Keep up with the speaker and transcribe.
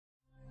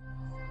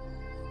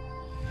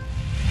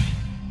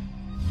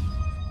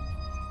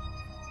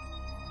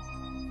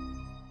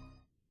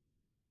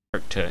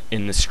character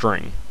in the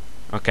string.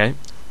 Okay?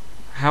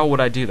 How would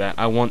I do that?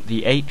 I want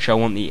the H, I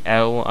want the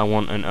L, I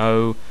want an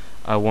O,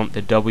 I want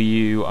the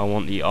W, I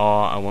want the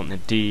R, I want the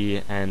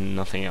D, and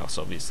nothing else,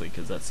 obviously,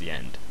 because that's the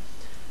end.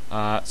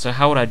 So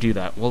how would I do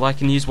that? Well, I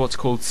can use what's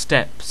called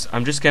steps.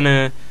 I'm just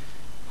gonna,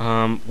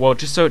 well,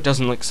 just so it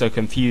doesn't look so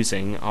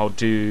confusing, I'll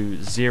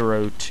do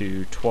 0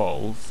 to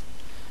 12,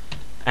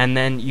 and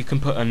then you can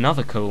put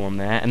another colon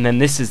there, and then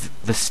this is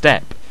the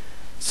step.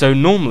 So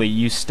normally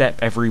you step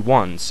every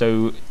one.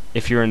 So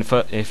if you're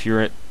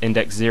at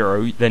index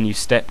 0, then you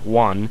step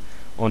 1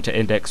 onto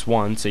index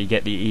 1, so you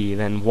get the E,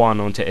 then 1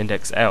 onto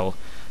index L.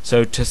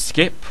 So to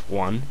skip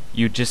 1,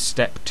 you just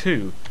step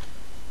 2.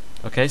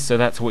 Okay, so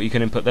that's what you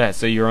can input there.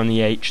 So you're on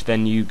the H,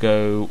 then you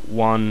go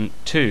 1,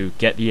 2,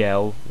 get the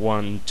L,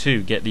 1,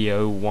 2, get the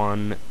O,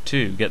 1,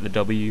 2, get the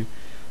W,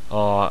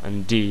 R,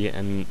 and D,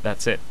 and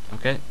that's it.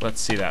 Okay, let's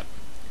see that.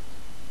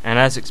 And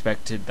as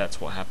expected, that's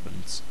what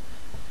happens.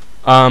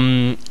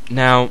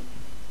 Now,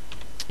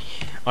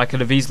 I could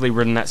have easily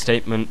written that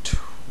statement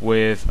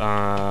with,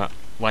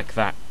 like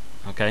that,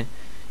 okay?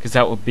 Because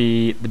that would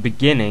be the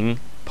beginning.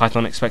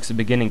 Python expects the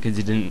beginning because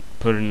you didn't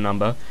put in a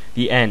number,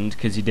 the end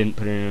because you didn't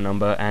put in a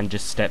number, and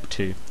just step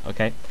 2,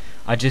 okay?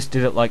 I just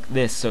did it like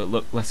this so it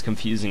looked less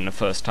confusing the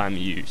first time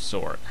you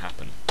saw it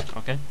happen,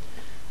 okay?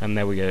 And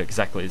there we go,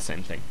 exactly the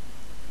same thing.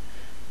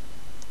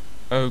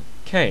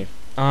 Okay,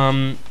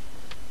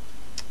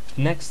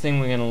 next thing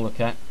we're going to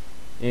look at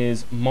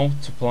is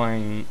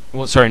multiplying,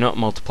 well, sorry, not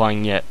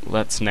multiplying yet,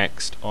 that's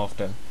next,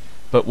 after.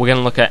 But we're going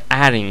to look at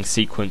adding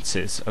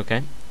sequences,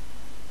 okay?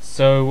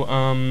 So,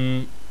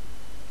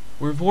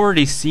 we've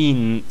already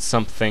seen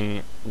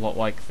something a lot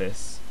like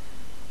this.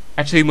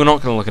 Actually, we're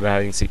not going to look at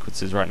adding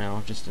sequences right now,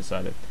 I've just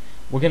decided.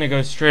 We're going to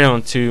go straight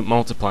on to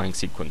multiplying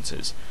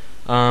sequences.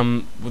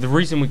 The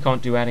reason we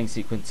can't do adding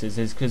sequences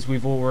is because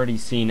we've already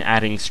seen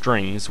adding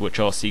strings, which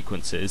are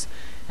sequences,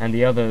 and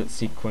the other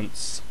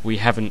sequence we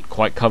haven't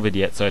quite covered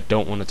yet, so I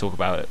don't want to talk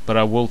about it, but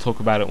I will talk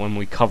about it when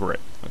we cover it,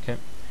 okay?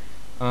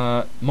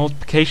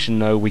 Multiplication,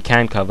 though, we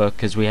can cover,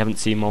 because we haven't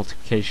seen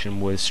multiplication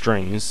with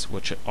strings,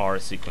 which are a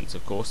sequence,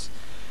 of course.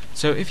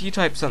 So if you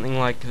type something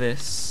like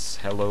this,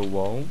 hello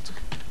world,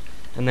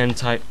 and then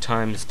type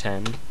times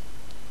 10,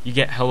 you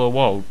get hello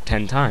world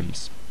 10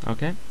 times,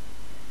 okay?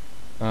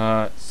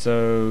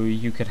 So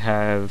you could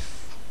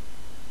have,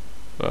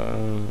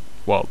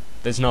 well,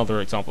 there's another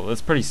example.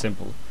 It's pretty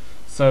simple.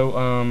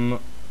 So,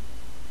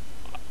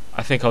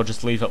 I think I'll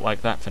just leave it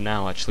like that for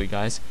now, actually,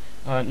 guys.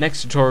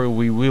 Next tutorial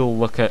we will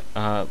look at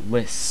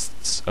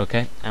lists,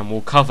 okay? And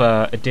we'll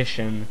cover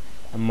addition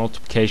and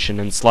multiplication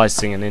and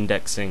slicing and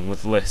indexing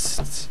with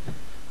lists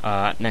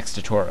next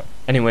tutorial.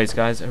 Anyways,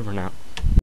 guys, over and out.